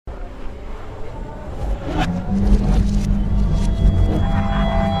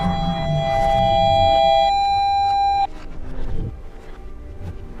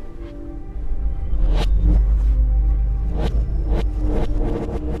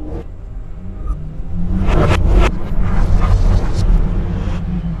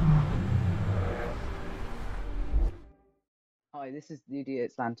is the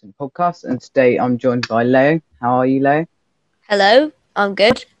Idiot's Lantern podcast, and today I'm joined by Leo. How are you, Leo? Hello, I'm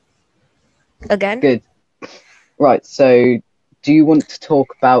good. Again? Good. Right, so do you want to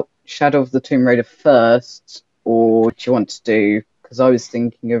talk about Shadow of the Tomb Raider first, or do you want to do, because I was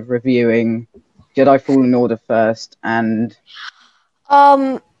thinking of reviewing Jedi Fallen Order first and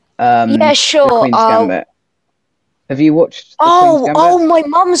Yeah, the sure. Queen's Gambit. Have you watched the Queen's Gambit? Oh, my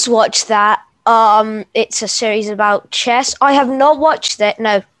mum's watched that. It's a series about chess. I have not watched it,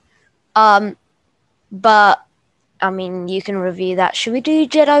 no. But I mean, you can review that. Should we do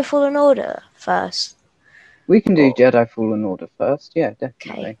Jedi Fallen Order first? We can do Jedi Fallen Order first, yeah,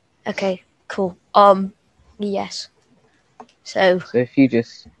 definitely. Okay, cool. Yes. So if you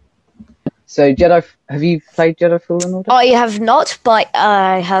just... So have you played Jedi Fallen Order? I have not, but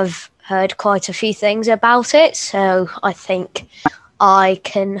I have heard quite a few things about it, so I think I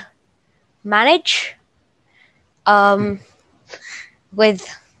can manage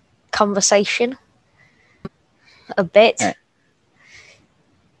with conversation a bit.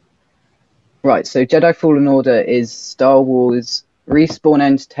 Right, so Jedi Fallen Order is Star Wars Respawn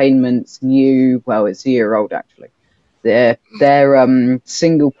Entertainment's new, well, it's a year old actually. Their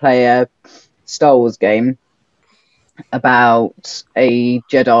single player Star Wars game about a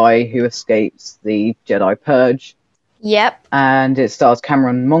Jedi who escapes the Jedi Purge. Yep. And it stars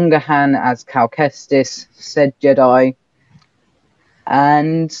Cameron Monaghan as Cal Kestis, said Jedi.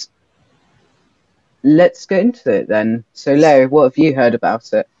 And let's get into it then. So Leo, what have you heard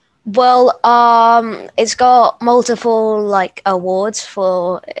about it? Well, it's got multiple awards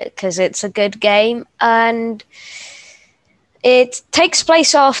because it's a good game, and it takes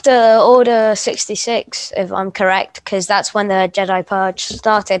place after Order 66, if I'm correct, because that's when the Jedi Purge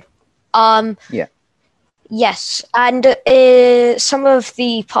started. Yeah. Yes, and some of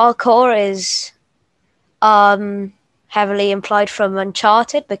the parkour is heavily implied from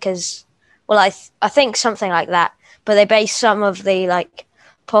Uncharted because, well, I think something like that. But they base some of the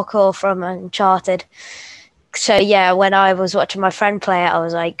parkour from Uncharted. So yeah, when I was watching my friend play it, I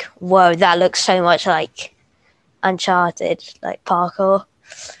was like, "Whoa, that looks so much like Uncharted, like parkour."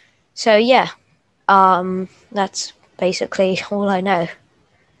 So yeah, that's basically all I know.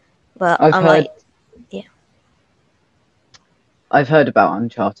 But I've heard about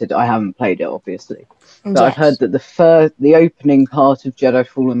Uncharted. I haven't played it, obviously. But yes. I've heard that the opening part of Jedi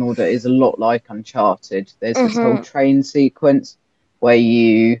Fallen Order is a lot like Uncharted. There's this whole train sequence where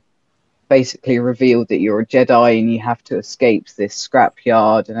you basically reveal that you're a Jedi and you have to escape this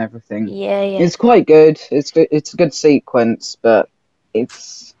scrapyard and everything. Yeah. It's quite good. It's a good sequence, but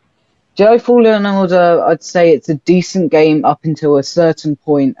it's... Jedi Fallen Order, I'd say it's a decent game up until a certain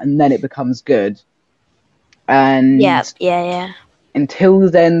point, and then it becomes good. And yeah. Until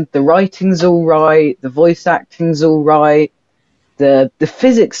then, the writing's all right, the voice acting's all right, the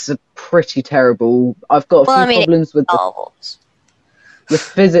physics are pretty terrible. I've got a few problems with the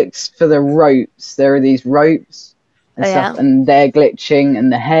physics for the ropes. There are these ropes and stuff, and they're glitching,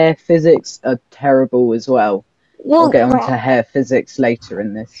 and the hair physics are terrible as well. We'll get on to hair physics later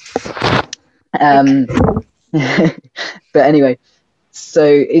in this. But anyway, so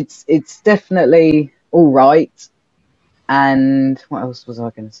it's definitely all right. And what else was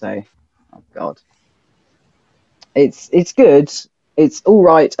I going to say? Oh God, it's good. It's all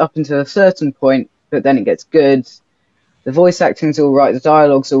right up until a certain point, but then it gets good. The voice acting's all right. The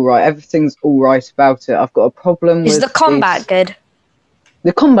dialogue's all right. Everything's all right about it. I've got a problem with... Is the combat good?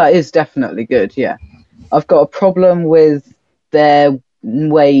 The combat is definitely good, yeah. I've got a problem with their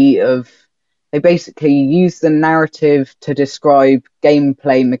way of... They basically use the narrative to describe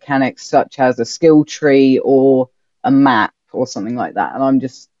gameplay mechanics such as a skill tree or a map or something like that. And I'm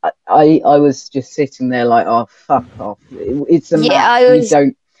just... I was just sitting there like, oh, fuck off. It's a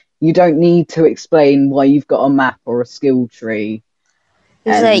map. You don't need to explain why you've got a map or a skill tree.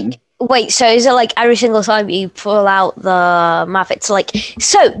 It's wait, so is it every single time you pull out the map, it's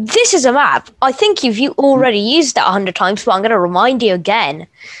so this is a map. I think you already used that 100 times, but I'm going to remind you again.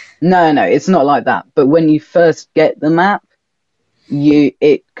 No, it's not like that. But when you first get the map,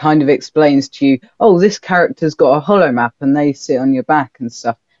 it kind of explains to you, oh, this character's got a holo map and they sit on your back and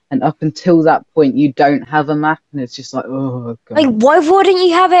stuff. And up until that point, you don't have a map, and it's just like, oh God. Why wouldn't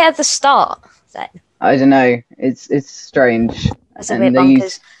you have it at the start then? I don't know. It's strange. That's a bit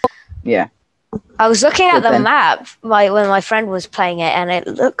bonkers. Yeah. I was looking at the map when my friend was playing it, and it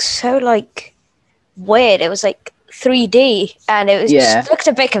looks so weird. It was 3D, and it was just looked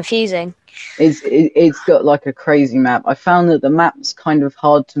a bit confusing. It's got a crazy map. I found that the map's kind of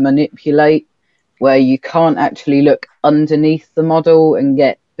hard to manipulate, where you can't actually look underneath the model and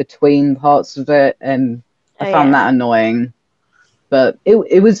get between parts of it, and I found that annoying. but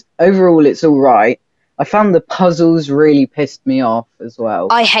it was overall it's all right. I found the puzzles really pissed me off as well.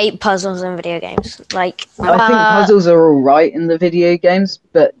 I hate puzzles in video games. Like, I think puzzles are all right in the video games,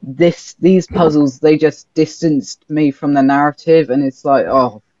 but these puzzles, they just distanced me from the narrative, and it's like,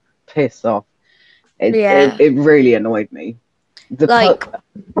 oh, piss off. It really annoyed me.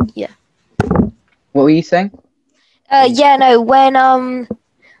 Yeah. What were you saying? When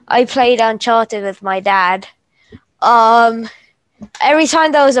I played Uncharted with my dad, every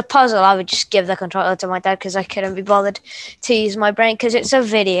time there was a puzzle, I would just give the controller to my dad because I couldn't be bothered to use my brain because it's a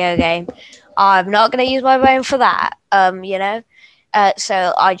video game. I'm not going to use my brain for that,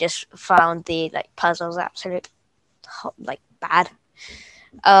 so I just found the puzzles absolute bad.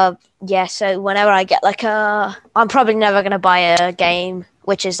 So whenever I get I'm probably never going to buy a game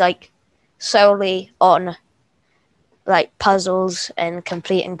which is solely on puzzles and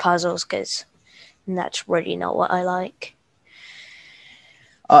completing puzzles, because that's really not what I like.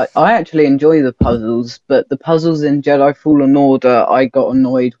 I actually enjoy the puzzles, but the puzzles in Jedi Fallen Order I got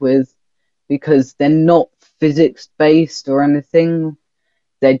annoyed with because they're not physics based or anything.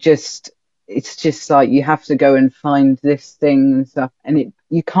 It's just like you have to go and find this thing and stuff, and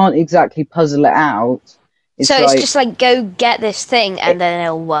you can't exactly puzzle it out. It's just go get this thing and then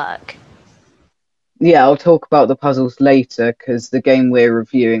it'll work. Yeah, I'll talk about the puzzles later because the game we're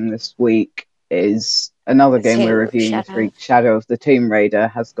reviewing this week is another game we're reviewing this week. Shadow of the Tomb Raider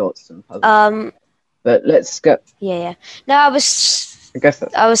has got some puzzles. But let's go. Yeah. No, I was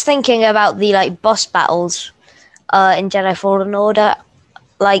thinking about the boss battles in Jedi Fallen Order.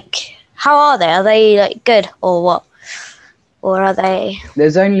 How are they? Are they good or what? Or are they?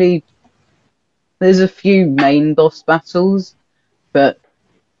 There's a few main boss battles, but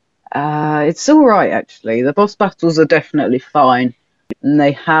it's all right actually. The boss battles are definitely fine, and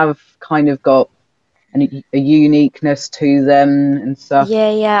they have kind of got a uniqueness to them and stuff.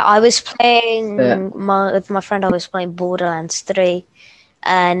 Yeah. I was playing with my friend. I was playing Borderlands 3,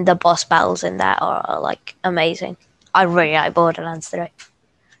 and the boss battles in that are amazing. I really like Borderlands 3.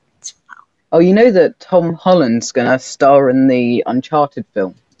 Oh, you know that Tom Holland's gonna star in the Uncharted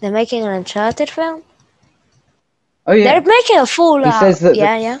film? They're making an Uncharted film? Oh yeah. They're making a Fallout. He says that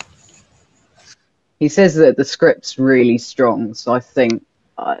yeah. He says that the script's really strong, so I think,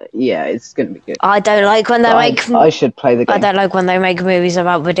 it's going to be good. I don't like when they make... I should play the game. I don't like when they make movies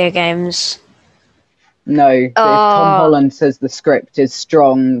about video games. No, if Tom Holland says the script is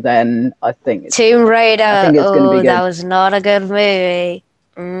strong, then I think it's... Tomb Raider. I think it's going to be good. That was not a good movie.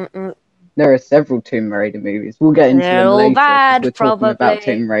 Mm-mm. There are several Tomb Raider movies. We'll get into them later. Bad, we're probably. Talking about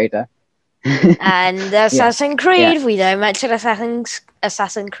Tomb Raider. And Assassin's Creed. We don't mention Assassin's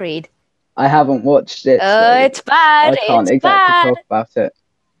Creed. I haven't watched it. So it's bad. I can't talk about it.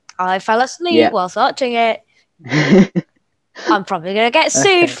 I fell asleep whilst watching it. I'm probably going to get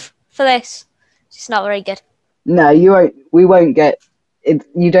sued for this. It's not very good. No, you won't. We won't get it.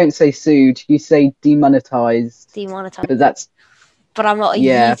 You don't say sued. You say demonetized. Demonetized. But I'm not a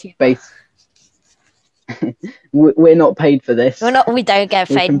YouTuber. We're not paid for this. We don't get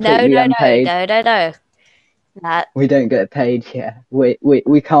paid. No. We don't get paid. Yeah,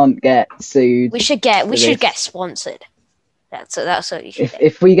 we can't get sued. We should get sponsored. That's what you should.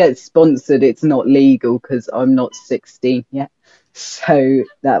 If we get sponsored, it's not legal because I'm not 16 yet, so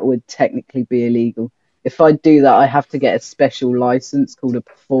that would technically be illegal. If I do that, I have to get a special license called a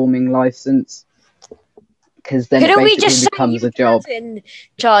performing license, because then it basically becomes a job. In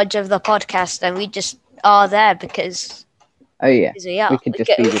charge of the podcast, and we just are there because. Oh yeah, we could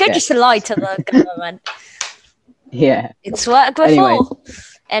just lie to the government. Yeah, it's worked before.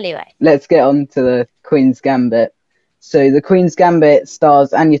 Anyway, let's get on to the Queen's Gambit. So the Queen's Gambit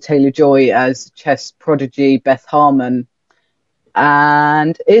stars Anya Taylor-Joy as chess prodigy Beth Harmon,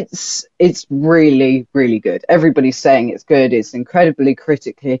 and it's really, really good. Everybody's saying it's good. It's incredibly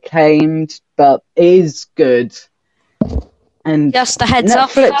critically acclaimed, but it is good. And just a heads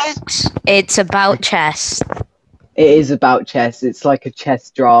up, folks, it's about chess. It is about chess. It's like a chess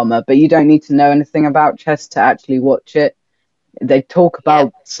drama, but you don't need to know anything about chess to actually watch it. They talk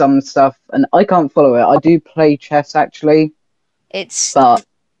about some stuff, and I can't follow it. I do play chess actually. But I can't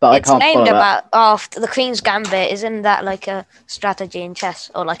follow it. It's named after the Queen's Gambit. Isn't that like a strategy in chess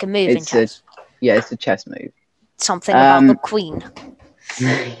or like a move in chess? It's a chess move. Something about the Queen.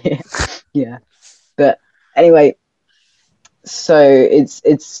 Yeah. But anyway, so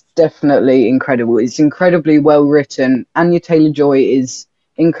it's definitely incredible. It's incredibly well written. Anya Taylor-Joy is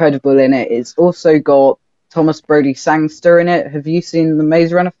incredible in it. It's also got Thomas Brodie Sangster in it. Have you seen the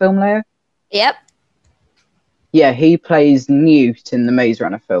Maze Runner film, Leo? Yep. Yeah, he plays Newt in the Maze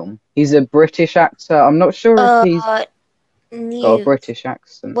Runner film. He's a British actor. I'm not sure if he's got a New. British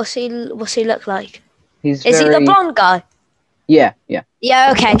accent. What's he look like? He's Is he the very blonde guy? yeah, yeah,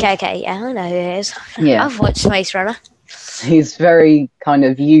 Yeah. Okay. Yeah, I know who he is. yeah. I've watched Maze Runner. He's very kind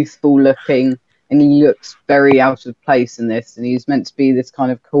of youthful looking, and he looks very out of place in this. And he's meant to be this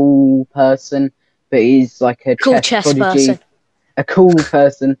kind of cool person, but he's like a Cool chess chess prodigy, person. a cool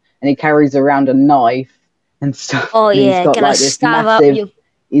person, and he carries around a knife and stuff. Oh And he's yeah, got gonna like this stab up massive.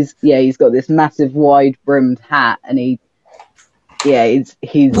 you. He's got this massive wide brimmed hat, and he's Why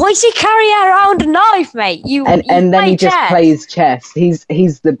does he carry around a knife, mate? You and then play he just chess. plays chess.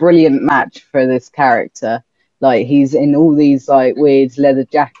 He's the brilliant match for this character. Like he's in all these like weird leather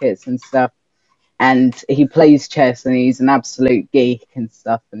jackets and stuff, and he plays chess, and he's an absolute geek and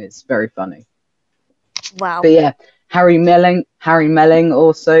stuff, and it's very funny. Wow. But yeah, Harry Melling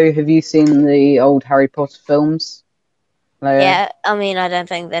also. Have you seen the old Harry Potter films? Yeah, I mean, I don't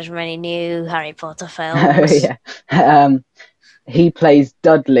think there's many new Harry Potter films. Yeah. He plays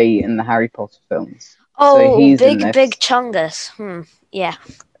Dudley in the Harry Potter films. So Oh, he's in big this. Chungus. Yeah.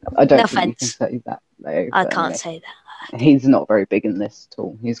 I don't No think you can offense. say that. Though, I but can't anyway. say that. He's not very big in this at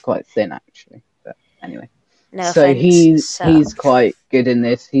all. He's quite thin actually. But anyway. No So offense. he's quite good in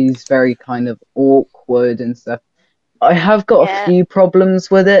this. He's very kind of awkward and stuff. I have got a few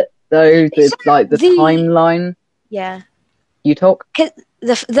problems with it though. Like the timeline. Yeah. You talk?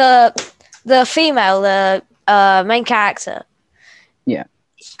 The female, the main character. Yeah.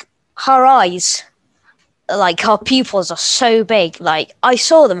 Her eyes, like her pupils are so big. Like I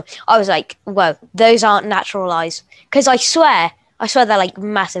saw them, I was like, "Whoa, those aren't natural eyes." Because I swear they're like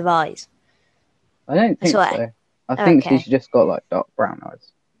massive eyes. I don't think so. I think she's just got like dark brown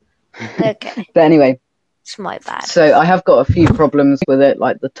eyes. Okay. But anyway. It's my bad. So I have got a few problems with it,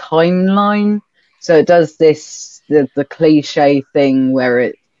 like the timeline. So it does the cliche thing where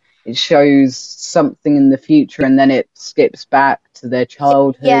it shows something in the future and then it skips back to their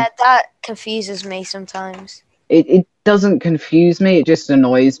childhood. Yeah, that confuses me sometimes. It doesn't confuse me, it just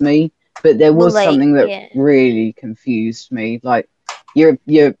annoys me. But there was something that really confused me. Like you're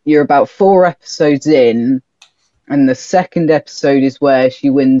about 4 episodes in, and the second episode is where she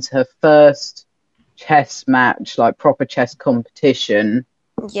wins her first chess match, like proper chess competition.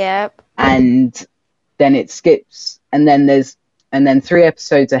 Yep. And then it skips, and then 3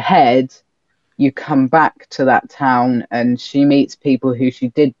 episodes ahead, you come back to that town, and she meets people who she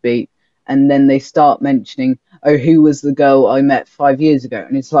did beat, and then they start mentioning, oh, who was the girl I met 5 years ago?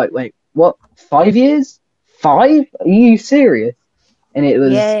 And it's like, wait, what? 5 years? 5? Are you serious? And it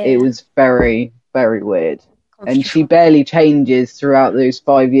was very, very weird. And she barely changes throughout those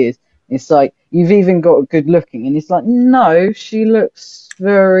 5 years. It's like, you've even got good looking. And it's like, no, she looks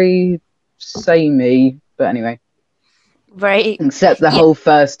very samey. But anyway. Right. Except the whole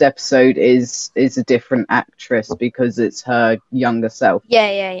first episode is a different actress because it's her younger self.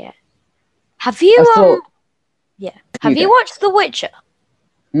 Yeah. Have you Have you watched The Witcher?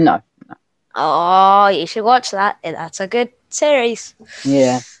 No. Oh, you should watch that. That's a good series.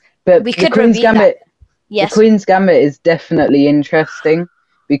 Yeah. But we could Queen's Gambit. Yes. The Queen's Gambit is definitely interesting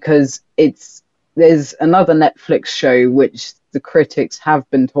because there's another Netflix show which the critics have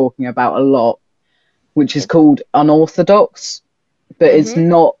been talking about a lot, which is called Unorthodox, but it's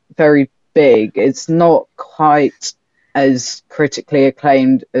not very big. It's not quite as critically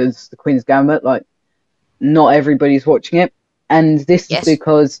acclaimed as the Queen's Gambit. Like, not everybody's watching it. And this is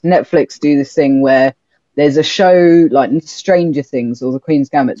because Netflix do this thing where there's a show like Stranger Things or the Queen's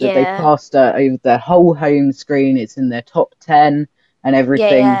Gambit that they plaster over their whole home screen. It's in their top 10 and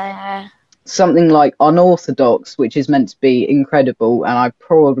everything. Yeah. Something like Unorthodox, which is meant to be incredible, and I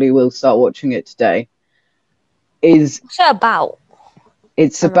probably will start watching it today. What's it about?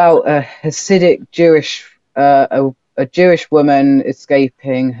 It's about a Hasidic Jewish, a Jewish woman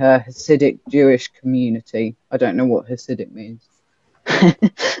escaping her Hasidic Jewish community. I don't know what Hasidic means.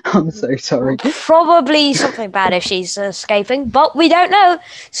 I'm so sorry. Probably something bad if she's escaping, but we don't know,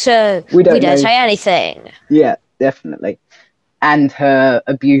 so we don't say anything. Yeah, definitely. And her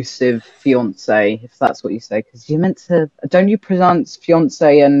abusive fiance, if that's what you say, because you're meant to. Don't you pronounce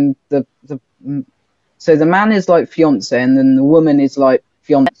fiance and the so the man is like fiance and then the woman is like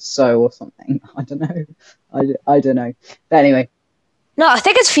fianceau or something. I don't know. I don't know. But anyway. No, I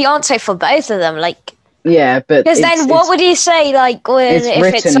think it's fiance for both of them. Like. Yeah, but because then what would you say? Like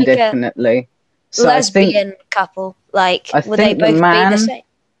if it's like differently. So lesbian couple, like would they both be the same?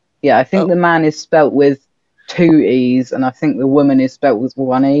 Yeah, I think the man is spelt with 2 E's, and I think the woman is spelt with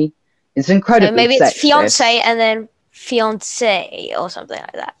 1 E. It's incredibly so maybe it's sexist. fiance and then fiance or something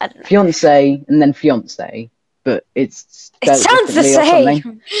like that. I don't know. Fiance and then fiance. but it's It spelled sounds the differently or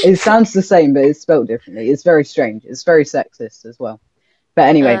something. same. It sounds the same, but it's spelled differently. It's very strange. It's very sexist as well. But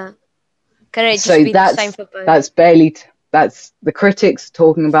anyway, Can it just so be the same for both? that's barely that's the critics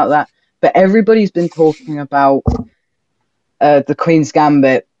talking about that, but everybody's been talking about the Queen's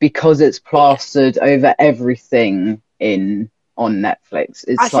Gambit because it's plastered over everything on Netflix.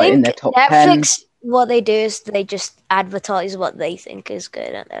 It's like in their top Netflix, 10. what they do is they just advertise what they think is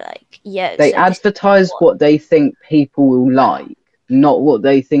good, and they're like, yeah. They advertise what they think people will like, not what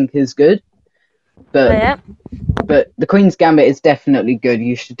they think is good. But but the Queen's Gambit is definitely good.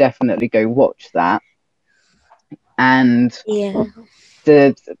 You should definitely go watch that. And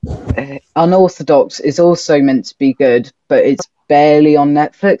the Unorthodox is also meant to be good, but it's barely on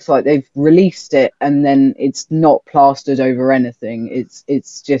Netflix. Like, they've released it and then it's not plastered over anything. It's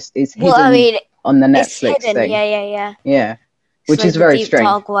hidden on the Netflix thing. Yeah, which is very strange.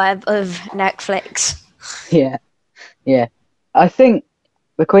 Dark web of Netflix. Yeah. I think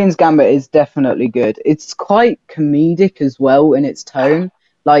the Queen's Gambit is definitely good. It's quite comedic as well in its tone.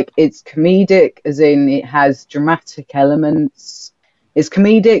 Like, it's comedic as in it has dramatic elements. It's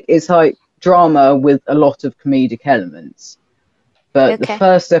comedic. It's like drama with a lot of comedic elements. But the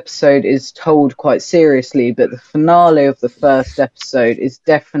first episode is told quite seriously, but the finale of the first episode is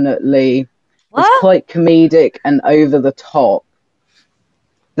definitely it's quite comedic and over the top.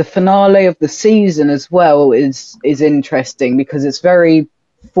 The finale of the season as well is interesting because it's very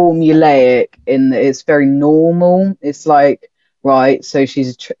formulaic in that it's very normal. It's like, right, so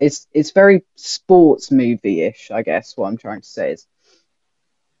it's very sports movie-ish, I guess what I'm trying to say is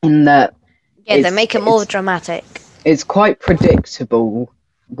in that they make it more dramatic. It's quite predictable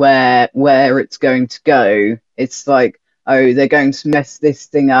where it's going to go. It's like, oh, they're going to mess this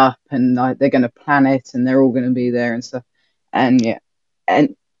thing up and they're going to plan it and they're all going to be there and stuff. And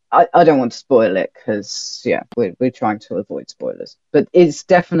I don't want to spoil it because we're trying to avoid spoilers, but it's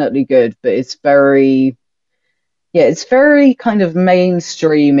definitely good. But it's very kind of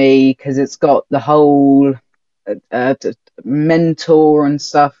mainstreamy because it's got the whole mentor and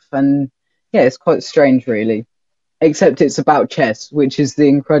stuff, and it's quite strange, really. Except it's about chess, which is the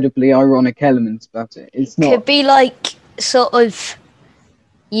incredibly ironic element about it. It's not. Could be like sort of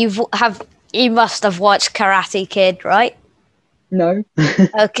you must have watched Karate Kid, right? No.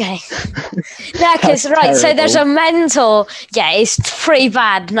 Okay. No, because so there's a mentor. Yeah, it's pretty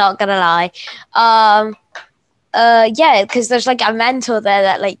bad. Not gonna lie. Because there's like a mentor there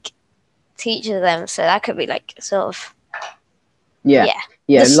that like teaches them. So that could be like sort of.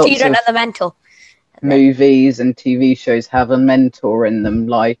 The student and the mentor. Movies and TV shows have a mentor in them,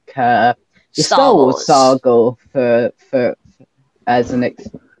 like the Star Wars saga for as an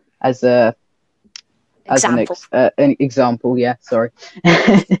example. Yeah, sorry.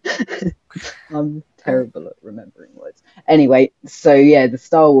 I'm terrible at remembering words. Anyway, so the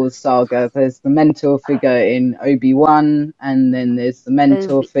Star Wars saga, there's the mentor figure in Obi-Wan, and then there's the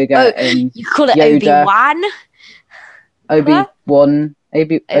mentor figure in you call it Yoda. Obi-Wan?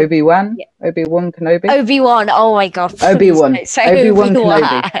 Obi-Wan? Yeah. Obi-Wan Kenobi? Obi-Wan, oh my god. Obi-Wan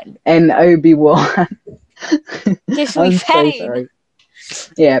Kenobi. And Obi-Wan. Gives me pain. So sorry.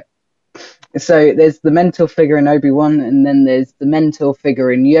 Yeah. So there's the mentor figure in Obi-Wan, and then there's the mentor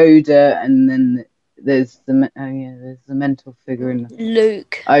figure in Yoda, and then there's the mentor figure in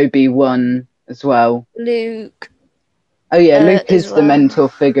Luke. Obi-Wan as well. Luke. Oh yeah, Luke is the mentor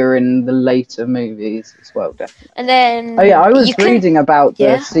figure in the later movies as well, definitely. And then I was reading about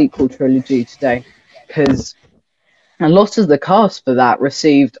the sequel trilogy today because a lot of the cast for that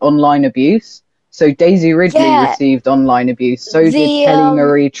received online abuse. So Daisy Ridley received online abuse. So did Kelly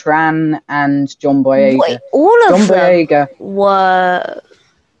Marie Tran and John Boyega. Wait, all of them were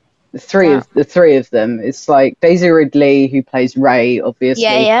the three of them. It's like Daisy Ridley, who plays Rey, obviously.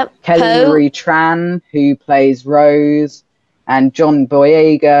 Kelly Marie Tran, who plays Rose, and John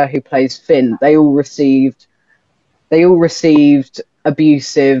Boyega, who plays Finn. They all received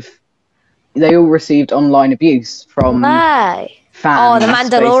online abuse from fans. The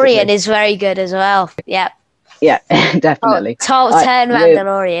Mandalorian is very good as well. Yeah. Yeah, definitely. Top 10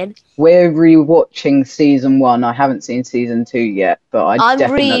 Mandalorian. We're rewatching season 1. I haven't seen season 2 yet, but I'm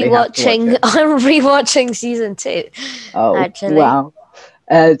definitely rewatching. I'm rewatching season 2. Oh, actually. Wow.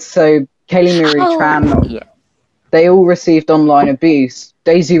 So Kelly Marie Tran, they all received online abuse.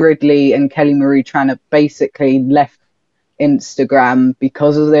 Daisy Ridley and Kelly Marie Tran have basically left Instagram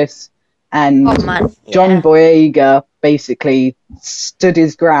because of this, and John Boyega basically stood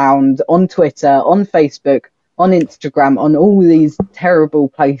his ground on Twitter, on Facebook, on Instagram, on all these terrible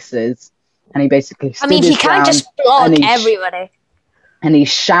places, and he basically stood his ground. Can't just block everybody. And he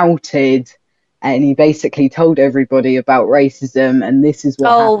shouted and he basically told everybody about racism, and this is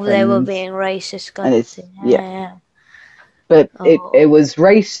what Oh, they were happened. being racist, And guys. it's yeah, Yeah. but it Oh. was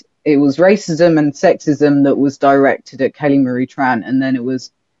racism and sexism that was directed at Kelly Marie Tran, and then it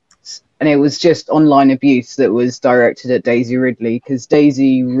was just online abuse that was directed at Daisy Ridley, because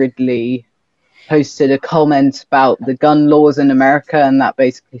Daisy Ridley posted a comment about the gun laws in America, and that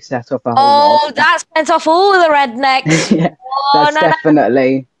basically set off a whole lot Oh, that sent off all the rednecks. yeah, Oh, that's no,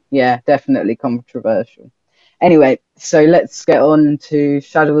 no. definitely controversial. Anyway, so let's get on to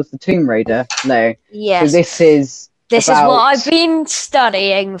Shadow of the Tomb Raider, Leo. So Yes. this is This is what I've been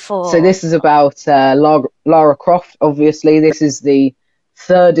studying for. So this is about Lara Croft, obviously. This is the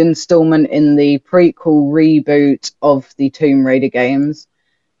third installment in the prequel reboot of the Tomb Raider games.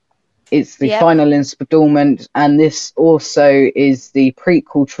 It's the final installment, and this also is the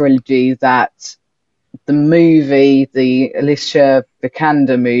prequel trilogy that the movie, the Alicia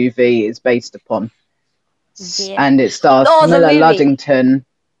Vikander movie, is based upon. Yeah. And it stars Camilla Luddington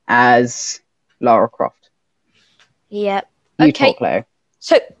as Lara Croft. Yeah. You talk, Leo.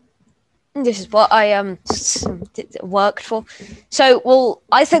 So this is what I worked for. So, well,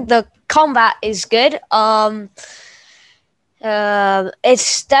 I think the combat is good. I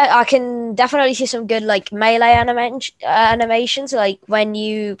can definitely see some good like melee animations. Like when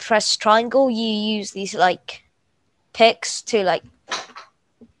you press triangle, you use these like picks to like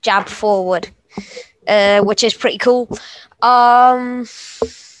jab forward, which is pretty cool.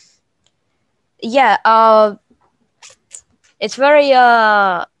 It's very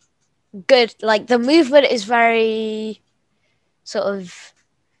good. Like the movement is very sort of,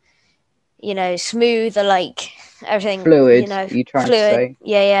 smooth, or like everything fluid. You trying to say?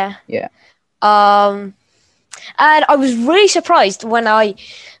 Yeah. And I was really surprised when I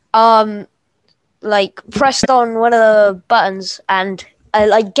like pressed on one of the buttons, and I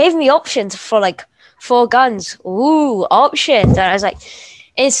like gave me options for like 4 guns. Ooh, options! And I was like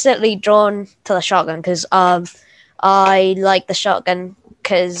instantly drawn to the shotgun, because I like the shotgun,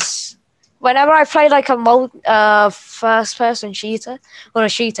 because whenever I play like a first person shooter or a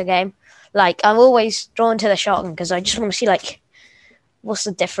shooter game, like I'm always drawn to the shotgun, because I just want to see like what's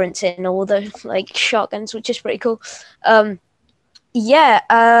the difference in all the like shotguns, which is pretty cool. So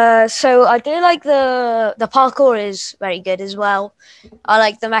I do like the parkour is very good as well. I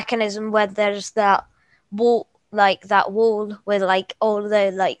like the mechanism where there's that wall with like all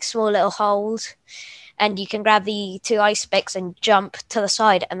the like small little holes, and you can grab the 2 ice picks and jump to the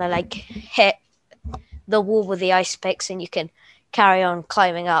side, and then like hit the wall with the ice picks, and you can carry on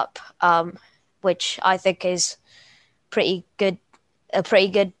climbing up, which I think is a pretty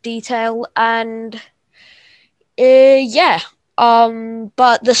good detail. And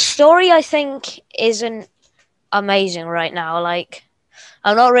but the story I think isn't amazing right now. Like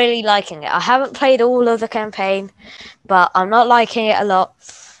I'm not really liking it. I haven't played all of the campaign, but I'm not liking it a lot.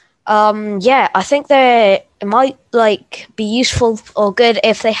 I think it might like be useful or good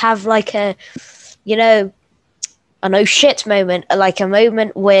if they have like a no shit moment, like a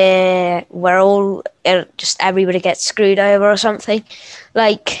moment where all just everybody gets screwed over or something.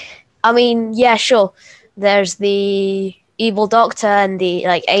 Like, I mean, yeah, sure. There's the evil doctor and the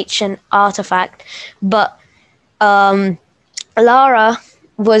like ancient artifact, but Lara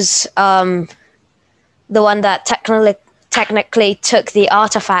was the one that technically took the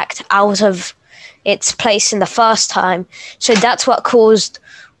artifact out of its place in the first time. So that's what caused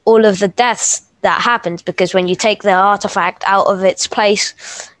all of the deaths that happened, because when you take the artifact out of its place,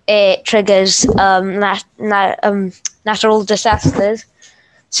 it triggers natural disasters.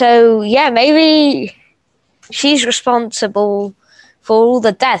 So yeah, maybe she's responsible for all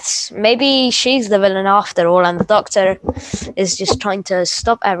the deaths. Maybe she's the villain after all, and the doctor is just trying to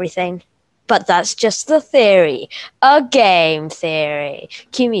stop everything. But that's just the theory. A game theory.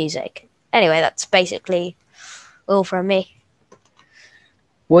 Cue music. Anyway, that's basically all from me.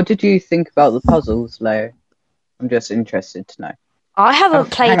 what did you think about the puzzles, Leo? I'm just interested to know. I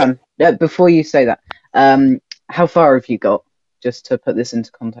haven't played. Hang on, before you say that, how far have you got? Just to put this into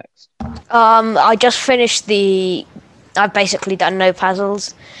context. I just finished I've basically done no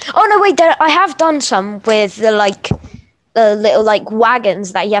puzzles. Oh no, wait! I have done some with the little like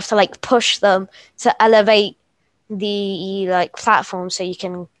wagons that you have to like push them to elevate the like platform so you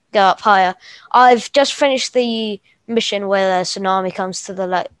can go up higher. I've just finished the mission where a tsunami comes to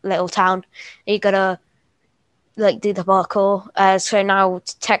the little town. You gotta like do the parkour. So now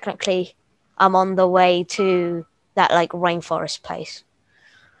technically I'm on the way to that like rainforest place.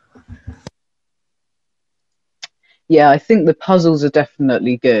 Yeah, I think the puzzles are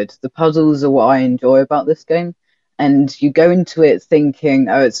definitely good. The puzzles are what I enjoy about this game. and you go into it thinking,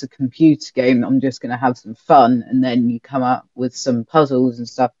 oh, it's a computer game, I'm just going to have some fun, and then you come up with some puzzles and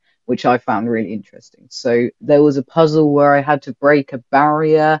stuff, which I found really interesting. So there was a puzzle where I had to break a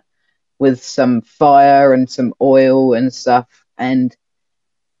barrier with some fire and some oil and stuff, and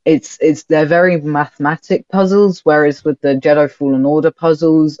they're very mathematic puzzles, whereas with the Jedi Fallen Order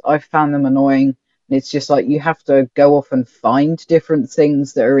puzzles, I found them annoying. And it's just like you have to go off and find different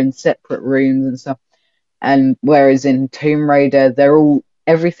things that are in separate rooms and stuff. And whereas in Tomb Raider,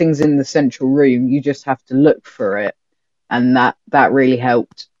 everything's in the central room. You just have to look for it, and that really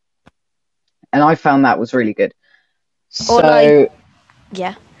helped. And I found that was really good. So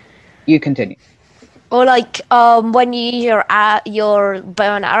yeah, you continue. or like when you use your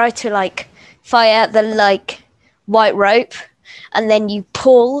bow and arrow to like fire the like white rope, and then you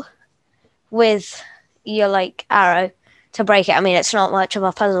pull with your like arrow to break it. I mean, it's not much of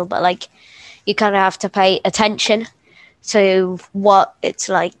a puzzle, but like you kind of have to pay attention to what it's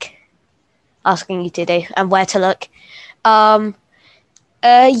like asking you to do and where to look.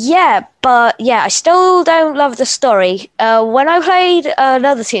 Yeah, but yeah, I still don't love the story. When I played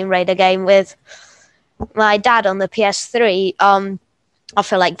another Tomb Raider game with my dad on the PS3, I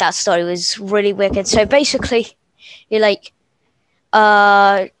feel like that story was really wicked. So basically, you're like,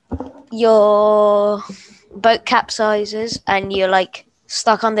 your boat capsizes and you're like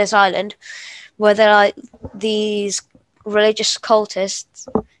stuck on this island where there are these religious cultists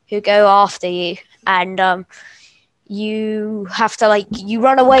who go after you, and you have to like you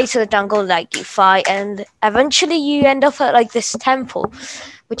run away to the jungle, like you fight, and eventually you end up at like this temple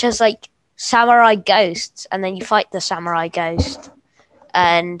which has like samurai ghosts, and then you fight the samurai ghost.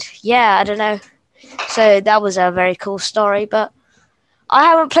 And yeah, I don't know, so that was a very cool story, but I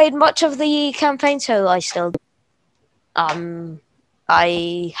haven't played much of the campaign, so I still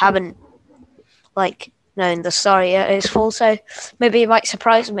I haven't like known the story is full, so maybe it might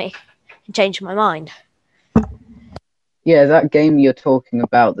surprise me and change my mind. Yeah, that game you're talking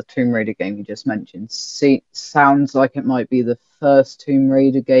about, the Tomb Raider game you just mentioned, sounds like it might be the first Tomb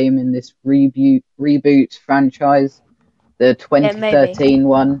Raider game in this reboot franchise, the 2013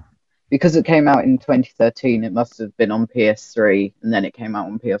 one. Because it came out in 2013, it must have been on PS3, and then it came out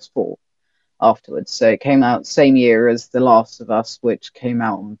on PS4 afterwards. So it came out same year as The Last of Us, which came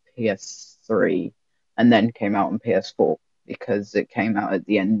out on PS3, and then came out on PS4, because it came out at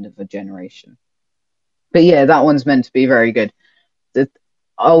the end of a generation. But yeah, that one's meant to be very good.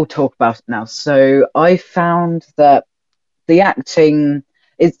 I'll talk about it now. So I found that the acting,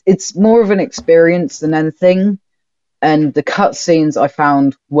 it's more of an experience than anything, and the cutscenes I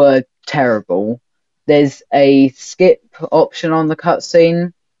found were terrible. There's a skip option on the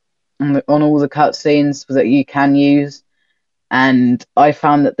cutscene, on all the cutscenes that you can use, and I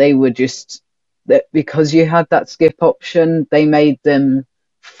found that they were just, that because you had that skip option, they made them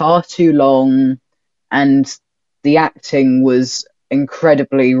far too long, and the acting was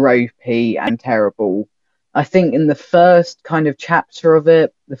incredibly ropey and terrible. I think in the first kind of chapter of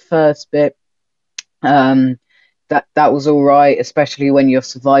it, the first bit, that was all right, especially when you're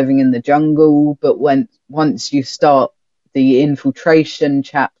surviving in the jungle. But once you start the infiltration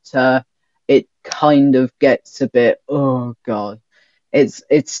chapter, it kind of gets a bit, oh god. It's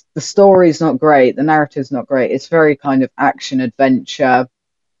the story's not great, the narrative's not great. It's very kind of action adventure,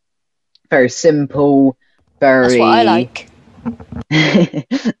 very simple, very. That's what I like.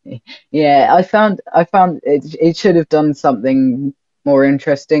 Yeah, I found it should have done something more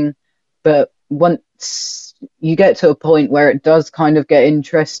interesting, but once you get to a point where it does kind of get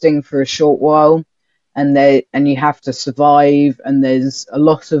interesting for a short while, and you have to survive, and there's a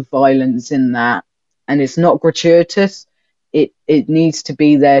lot of violence in that, and it's not gratuitous. It needs to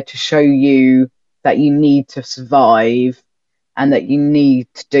be there to show you that you need to survive and that you need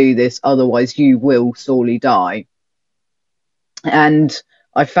to do this, otherwise you will sorely die. And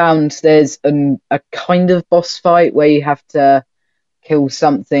I found there's a kind of boss fight where you have to kill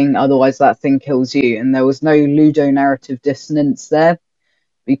something, otherwise that thing kills you. And there was no ludonarrative dissonance there,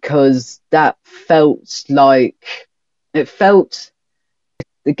 because that felt like, it felt,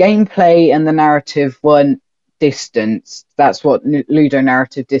 the gameplay and the narrative weren't distanced. That's what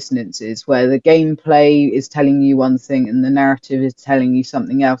ludonarrative dissonance is, where the gameplay is telling you one thing and the narrative is telling you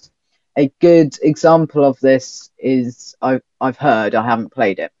something else. A good example of this is, I've heard, I haven't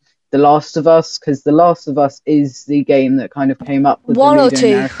played it, The Last of Us, because The Last of Us is the game that kind of came up with one the or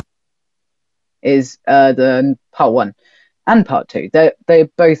two. Is the part 1 and part 2. They're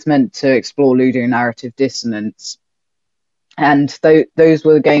both meant to explore ludonarrative dissonance, and those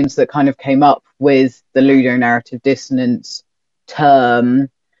were the games that kind of came up with the ludonarrative dissonance term.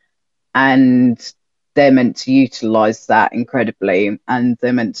 And they're meant to utilize that incredibly, and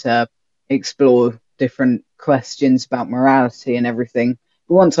they're meant to explore different questions about morality and everything.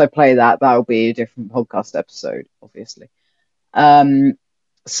 But once I play that, that'll be a different podcast episode, obviously.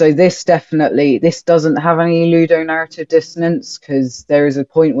 So this doesn't have any ludonarrative dissonance, because there is a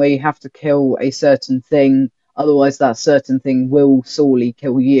point where you have to kill a certain thing, otherwise that certain thing will sorely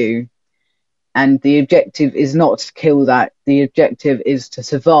kill you. And the objective is not to kill that, the objective is to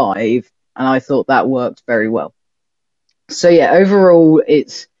survive, and I thought that worked very well. So yeah, overall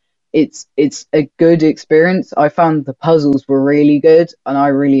it's a good experience. I found the puzzles were really good, and I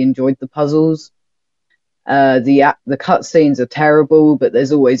really enjoyed the puzzles. The cutscenes are terrible, but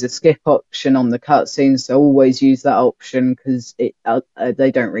there's always a skip option on the cutscenes, so always use that option, because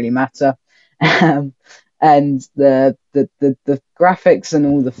they don't really matter. And the graphics and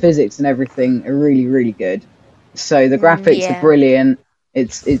all the physics and everything are really, really good. So the graphics are brilliant.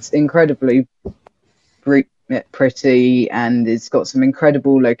 It's incredibly pretty, and it's got some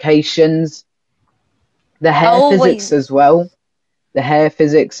incredible locations. The hair physics as well. The hair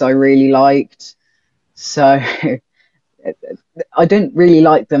physics I really liked. So I didn't really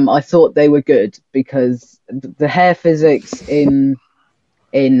like them. I thought they were good, because the hair physics in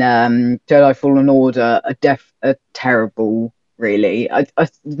Jedi Fallen Order are terrible, really.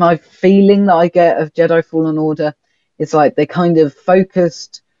 My feeling that I get of Jedi Fallen Order is like they kind of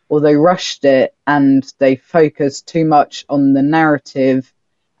focused, or they rushed it, and they focused too much on the narrative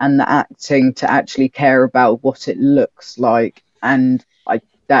and the acting to actually care about what it looks like. And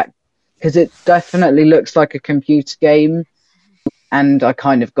because it definitely looks like a computer game, and I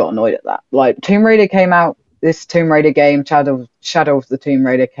kind of got annoyed at that. Like Tomb Raider came out, this Tomb Raider game, Shadow of the Tomb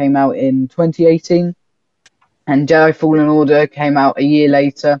Raider, came out in 2018, and Jedi Fallen Order came out a year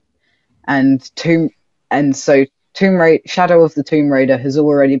later, and so Shadow of the Tomb Raider has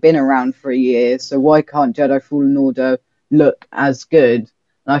already been around for a year, so why can't Jedi Fallen Order look as good?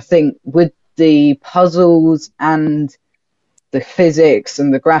 And I think with the puzzles and the physics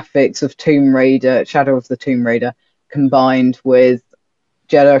and the graphics of Shadow of the Tomb Raider, combined with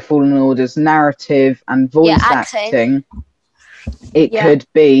Jedi Fallen Order's narrative and voice acting, it could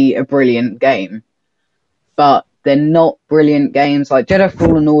be a brilliant game. But they're not brilliant games. Like Jedi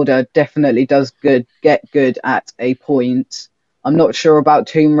Fallen Order definitely does get good at a point. I'm not sure about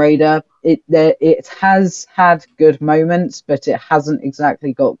Tomb Raider. It has had good moments, but it hasn't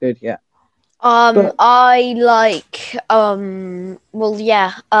exactly got good yet. I like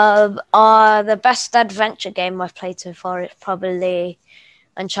the best adventure game I've played so far is probably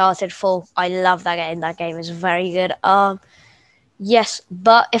Uncharted 4. I love that game. That game is very good. Yes,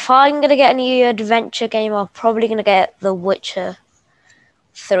 but if I'm gonna get a new adventure game, I'm probably gonna get The Witcher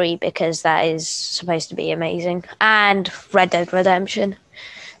 3, because that is supposed to be amazing, and Red Dead Redemption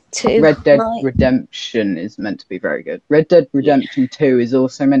 2. Red Dead Redemption is meant to be very good. Red Dead Redemption 2 is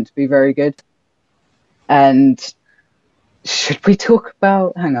also meant to be very good. And should we talk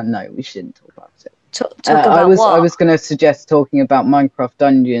about? Hang on, no, we shouldn't talk about it. Talk about what? I was going to suggest talking about Minecraft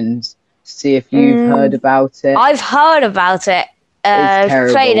Dungeons. See if you've heard about it. I've heard about it. It's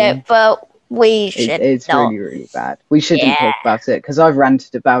terrible. Played it, but we should. It's not. Really, really bad. We shouldn't talk about it, because I've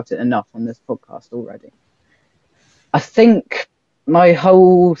ranted about it enough on this podcast already. I think my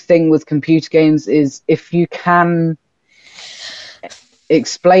whole thing with computer games is, if you can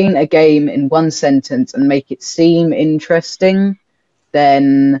explain a game in one sentence and make it seem interesting,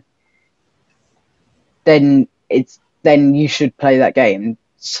 then you should play that game.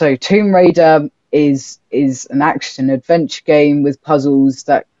 So Tomb Raider is an action adventure game with puzzles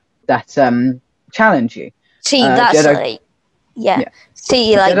that challenge you. See, that's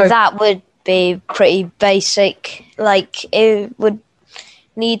See, like that would be pretty basic. Like it would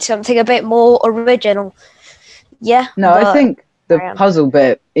need something a bit more original. Yeah. No, I think the puzzle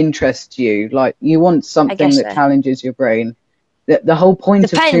bit interests you. Like you want something that challenges your brain. The whole point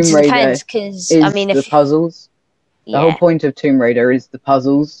of Tomb Raider is the puzzles. The whole point of Tomb Raider is the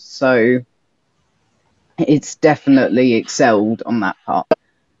puzzles, so it's definitely excelled on that part.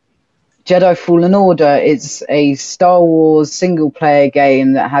 Jedi Fallen Order is a Star Wars single-player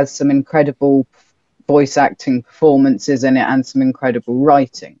game that has some incredible voice acting performances in it and some incredible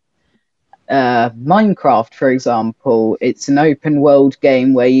writing. Minecraft, for example, it's an open world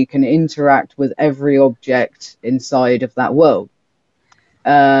game where you can interact with every object inside of that world.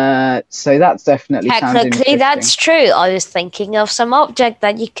 So that's definitely technically that's true. I was thinking of some object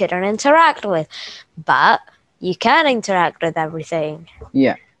that you couldn't interact with, but you can interact with everything.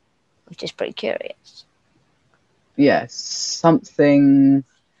 Yeah, which is pretty curious. Yes, something.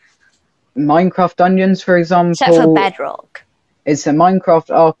 Minecraft Dungeons, for example. Except for Bedrock. It's a Minecraft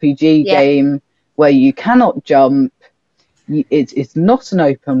RPG game where you cannot jump. It's not an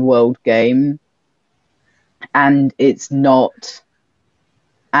open world game, and it's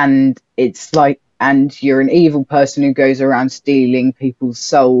like, and you're an evil person who goes around stealing people's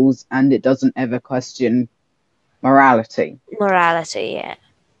souls, and it doesn't ever question morality. Yeah.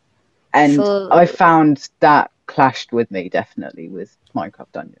 And I found that clashed with me, definitely, with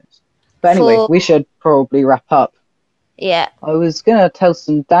Minecraft Dungeons. But anyway, we should probably wrap up. Yeah. I was going to tell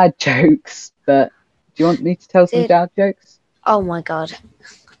some dad jokes, but do you want me to tell some dad jokes? Oh my god.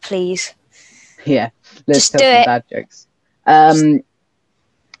 Please. Yeah, let's Just tell do some it. dad jokes.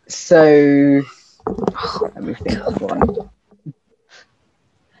 So, let me think of one.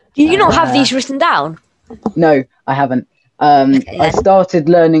 Do you not have these written down? No, I haven't. Okay, I started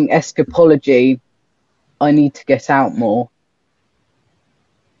learning escapology. I need to get out more.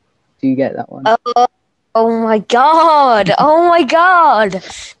 Do you get that one? Oh my god! Oh my god!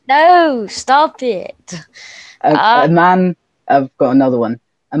 No, stop it. A man. I've got another one.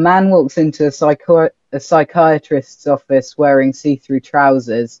 A man walks into a psychiatrist's office wearing see-through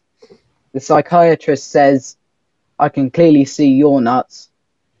trousers. The psychiatrist says, "I can clearly see your nuts."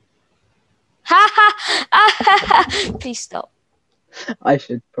 Please stop. I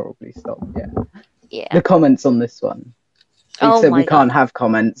should probably stop. Yeah. The comments on this one. Except we can't have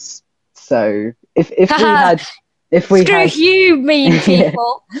comments. So if we Screw you, mean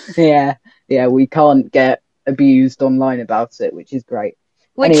people. Yeah, we can't get abused online about it, which is great.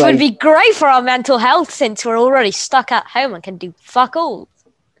 Which would be great for our mental health, since we're already stuck at home and can do fuck all.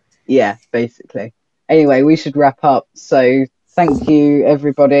 Yeah, basically. Anyway, we should wrap up. So thank you,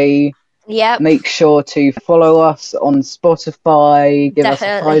 everybody. Yeah. Make sure to follow us on Spotify. Give us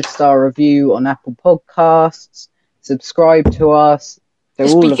a 5-star review on Apple Podcasts. Subscribe to us. So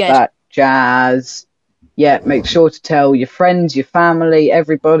all of that jazz. Yeah, make sure to tell your friends, your family,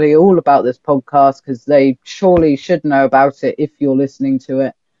 everybody, all about this podcast, because they surely should know about it if you're listening to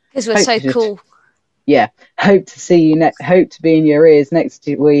it. Because we're so cool. Yeah. Hope to see you hope to be in your ears next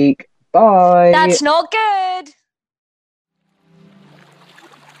week. Bye. That's not good.